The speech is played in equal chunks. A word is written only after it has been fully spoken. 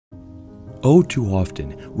Oh, too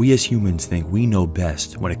often, we as humans think we know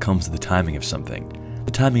best when it comes to the timing of something.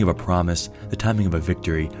 The timing of a promise, the timing of a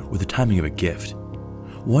victory, or the timing of a gift.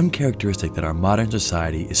 One characteristic that our modern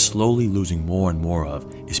society is slowly losing more and more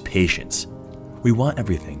of is patience. We want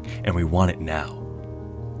everything, and we want it now.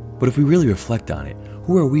 But if we really reflect on it,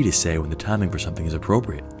 who are we to say when the timing for something is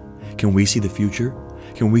appropriate? Can we see the future?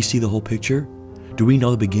 Can we see the whole picture? Do we know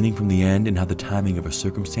the beginning from the end and how the timing of a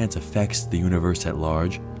circumstance affects the universe at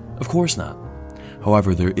large? Of course not.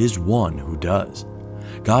 However, there is one who does.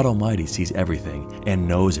 God Almighty sees everything and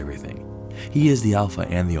knows everything. He is the Alpha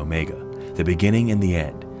and the Omega, the beginning and the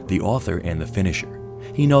end, the author and the finisher.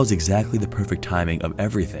 He knows exactly the perfect timing of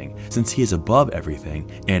everything, since He is above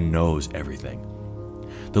everything and knows everything.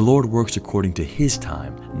 The Lord works according to His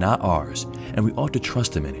time, not ours, and we ought to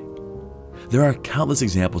trust Him in it. There are countless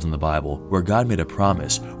examples in the Bible where God made a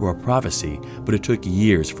promise or a prophecy, but it took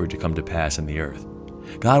years for it to come to pass in the earth.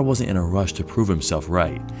 God wasn't in a rush to prove Himself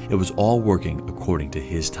right. It was all working according to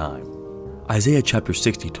His time. Isaiah chapter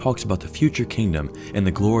 60 talks about the future kingdom and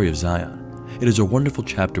the glory of Zion. It is a wonderful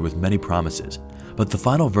chapter with many promises, but the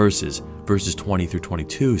final verses 20 through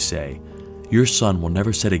 22 say, "Your sun will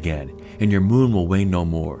never set again, and your moon will wane no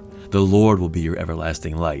more. The Lord will be your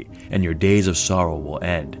everlasting light, and your days of sorrow will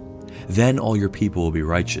end. Then all your people will be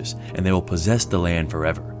righteous, and they will possess the land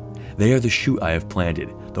forever. They are the shoot I have planted,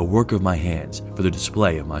 the work of my hands, for the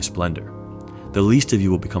display of my splendor. The least of you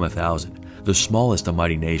will become 1,000, the smallest a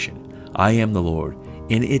mighty nation. I am the Lord.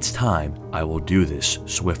 In its time I will do this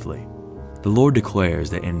swiftly." The Lord declares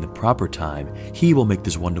that in the proper time He will make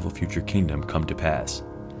this wonderful future kingdom come to pass.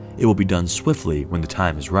 It will be done swiftly when the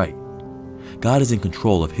time is right. God is in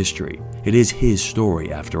control of history. It is His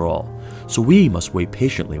story after all. So we must wait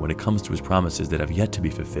patiently when it comes to His promises that have yet to be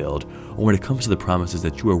fulfilled, or when it comes to the promises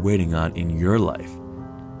that you are waiting on in your life.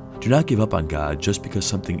 Do not give up on God just because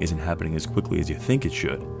something isn't happening as quickly as you think it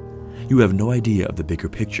should. You have no idea of the bigger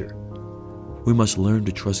picture. We must learn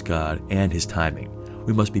to trust God and His timing.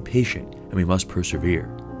 We must be patient and we must persevere.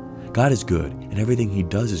 God is good and everything He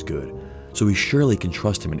does is good, so we surely can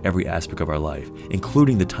trust Him in every aspect of our life,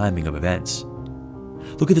 including the timing of events.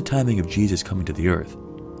 Look at the timing of Jesus coming to the earth.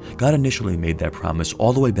 God initially made that promise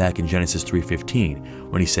all the way back in Genesis 3:15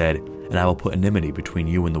 when He said, "And I will put enmity between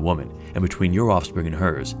you and the woman, and between your offspring and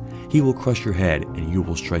hers. He will crush your head, and you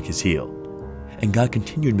will strike his heel." And God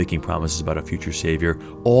continued making promises about a future Savior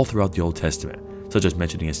all throughout the Old Testament, such as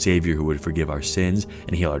mentioning a Savior who would forgive our sins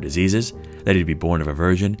and heal our diseases, that He'd be born of a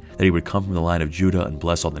virgin, that He would come from the line of Judah and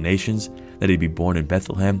bless all the nations, that He'd be born in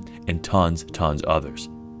Bethlehem, and tons others.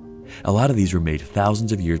 A lot of these were made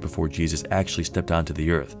thousands of years before Jesus actually stepped onto the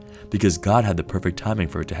earth, because God had the perfect timing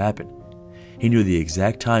for it to happen. He knew the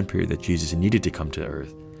exact time period that Jesus needed to come to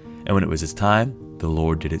earth, and when it was His time, the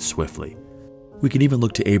Lord did it swiftly. We can even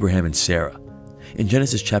look to Abraham and Sarah. In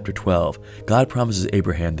Genesis chapter 12, God promises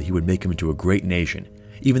Abraham that He would make him into a great nation,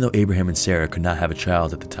 even though Abraham and Sarah could not have a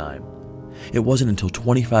child at the time. It wasn't until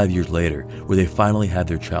 25 years later where they finally had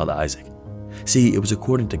their child Isaac. See, it was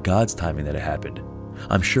according to God's timing that it happened.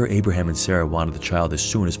 I'm sure Abraham and Sarah wanted the child as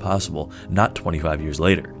soon as possible, not 25 years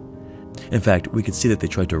later. In fact, we could see that they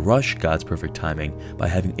tried to rush God's perfect timing by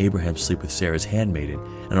having Abraham sleep with Sarah's handmaiden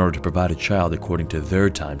in order to provide a child according to their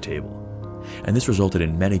timetable. And this resulted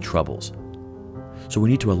in many troubles. So we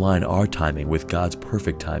need to align our timing with God's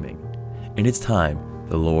perfect timing. In its time,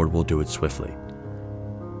 the Lord will do it swiftly.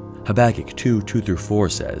 Habakkuk 2:2-4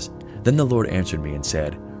 says, "Then the Lord answered me and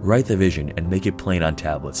said, Write the vision and make it plain on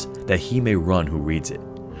tablets, that he may run who reads it.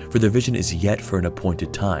 For the vision is yet for an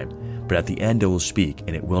appointed time, but at the end it will speak,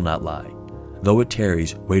 and it will not lie. Though it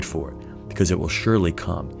tarries, wait for it, because it will surely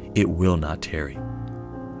come, it will not tarry."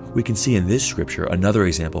 We can see in this scripture another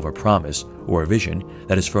example of a promise, or a vision,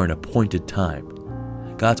 that is for an appointed time.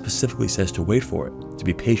 God specifically says to wait for it, to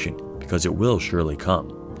be patient, because it will surely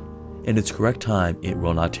come. In its correct time, it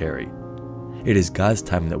will not tarry. It is God's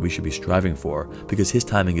timing that we should be striving for, because His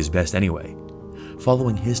timing is best anyway.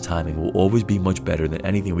 Following His timing will always be much better than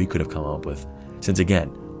anything we could have come up with, since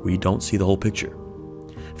again, we don't see the whole picture.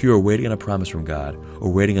 If you are waiting on a promise from God,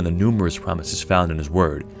 or waiting on the numerous promises found in His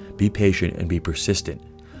Word, be patient and be persistent.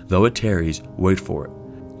 Though it tarries, wait for it.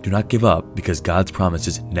 Do not give up, because God's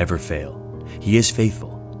promises never fail. He is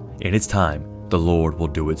faithful. In its time, the Lord will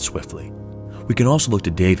do it swiftly. We can also look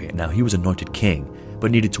to David. Now, he was anointed king,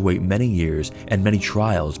 but needed to wait many years and many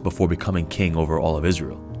trials before becoming king over all of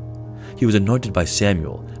Israel. He was anointed by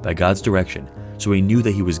Samuel, by God's direction, so he knew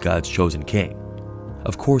that he was God's chosen king.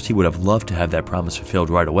 Of course, he would have loved to have that promise fulfilled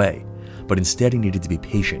right away, but instead he needed to be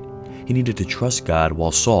patient. He needed to trust God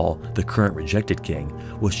while Saul, the current rejected king,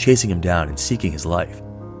 was chasing him down and seeking his life.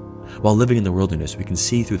 While living in the wilderness, we can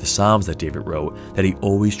see through the Psalms that David wrote that he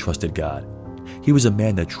always trusted God. He was a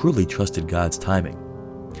man that truly trusted God's timing.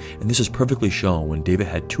 And this is perfectly shown when David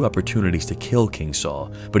had two opportunities to kill King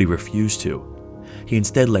Saul, but he refused to. He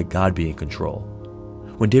instead let God be in control.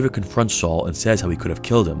 When David confronts Saul and says how he could have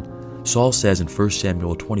killed him, Saul says in 1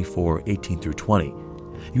 Samuel 24:18-20,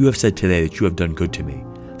 "You have said today that you have done good to me.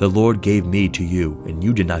 The Lord gave me to you, and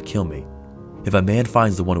you did not kill me. If a man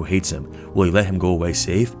finds the one who hates him, will he let him go away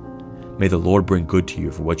safe? May the Lord bring good to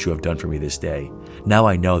you for what you have done for me this day. Now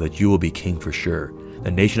I know that you will be king for sure.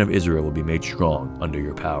 The nation of Israel will be made strong under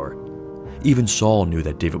your power." Even Saul knew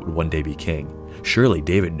that David would one day be king. Surely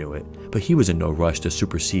David knew it, but he was in no rush to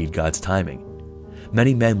supersede God's timing.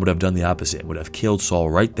 Many men would have done the opposite and would have killed Saul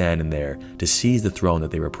right then and there to seize the throne that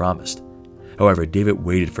they were promised. However, David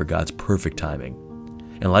waited for God's perfect timing.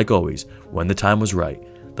 And like always, when the time was right,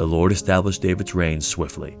 the Lord established David's reign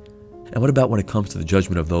swiftly. And what about when it comes to the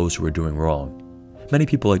judgment of those who are doing wrong? Many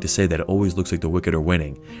people like to say that it always looks like the wicked are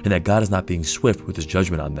winning, and that God is not being swift with his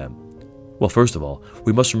judgment on them. Well, first of all,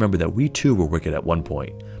 we must remember that we too were wicked at one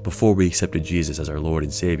point. Before we accepted Jesus as our Lord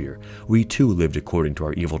and Savior, we too lived according to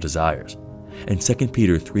our evil desires. And 2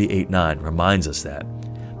 Peter 3:8-9 reminds us that,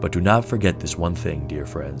 "But do not forget this one thing, dear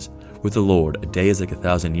friends. With the Lord, a day is like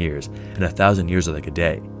 1,000 years, and 1,000 years are like a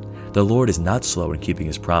day. The Lord is not slow in keeping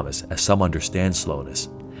his promise, as some understand slowness.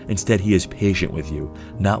 Instead, he is patient with you,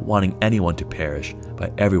 not wanting anyone to perish,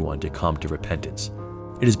 but everyone to come to repentance."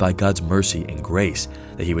 It is by God's mercy and grace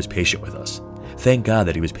that he was patient with us. Thank God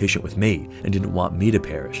that he was patient with me and didn't want me to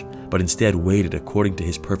perish, but instead waited according to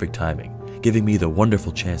his perfect timing, giving me the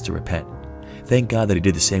wonderful chance to repent. Thank God that he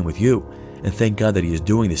did the same with you, and thank God that he is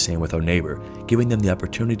doing the same with our neighbor, giving them the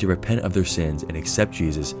opportunity to repent of their sins and accept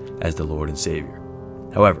Jesus as the Lord and Savior.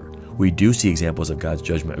 However, we do see examples of God's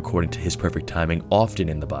judgment according to his perfect timing often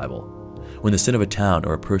in the Bible. When the sin of a town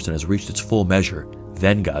or a person has reached its full measure,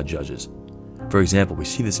 then God judges. For example, we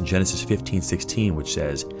see this in Genesis 15:16, which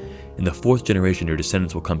says, "In the 4th generation your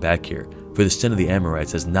descendants will come back here, for the sin of the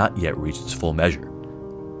Amorites has not yet reached its full measure."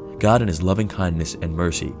 God in his loving kindness and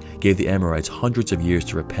mercy gave the Amorites hundreds of years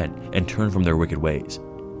to repent and turn from their wicked ways.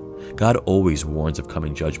 God always warns of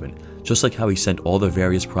coming judgment, just like how he sent all the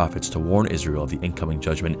various prophets to warn Israel of the incoming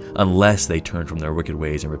judgment unless they turned from their wicked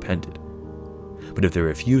ways and repented. But if they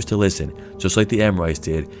refused to listen, just like the Amorites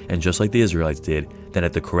did and just like the Israelites did, then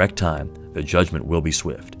at the correct time, the judgment will be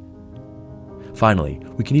swift. Finally,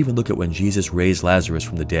 we can even look at when Jesus raised Lazarus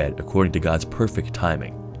from the dead according to God's perfect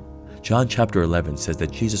timing. John chapter 11 says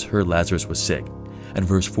that Jesus heard Lazarus was sick, and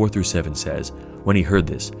verse 4-7 says, "When he heard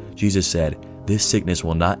this, Jesus said, 'This sickness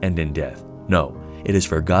will not end in death. No, it is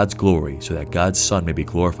for God's glory, so that God's Son may be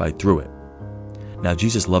glorified through it.'" Now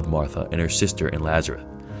Jesus loved Martha and her sister and Lazarus.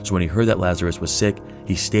 So when he heard that Lazarus was sick,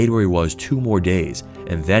 he stayed where he was 2 more days,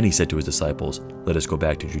 and then he said to his disciples, "Let us go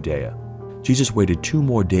back to Judea." Jesus waited 2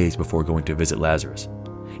 more days before going to visit Lazarus.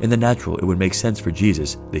 In the natural, it would make sense for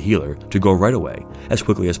Jesus, the healer, to go right away, as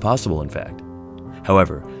quickly as possible in fact.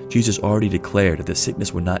 However, Jesus already declared that the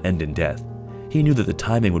sickness would not end in death. He knew that the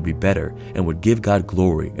timing would be better and would give God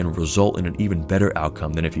glory and result in an even better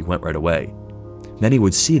outcome than if he went right away. Many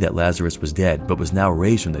would see that Lazarus was dead but was now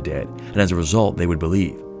raised from the dead, and as a result they would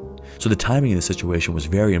believe. So the timing of the situation was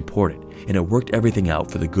very important, and it worked everything out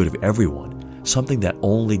for the good of everyone, something that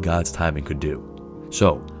only God's timing could do.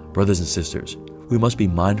 So, brothers and sisters, we must be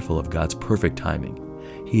mindful of God's perfect timing.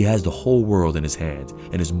 He has the whole world in his hands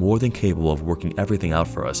and is more than capable of working everything out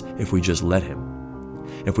for us if we just let him.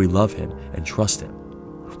 If we love him and trust him,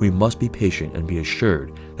 we must be patient and be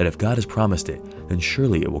assured that if God has promised it, then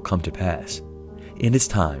surely it will come to pass. In its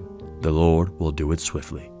time, the Lord will do it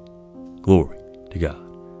swiftly. Glory to God.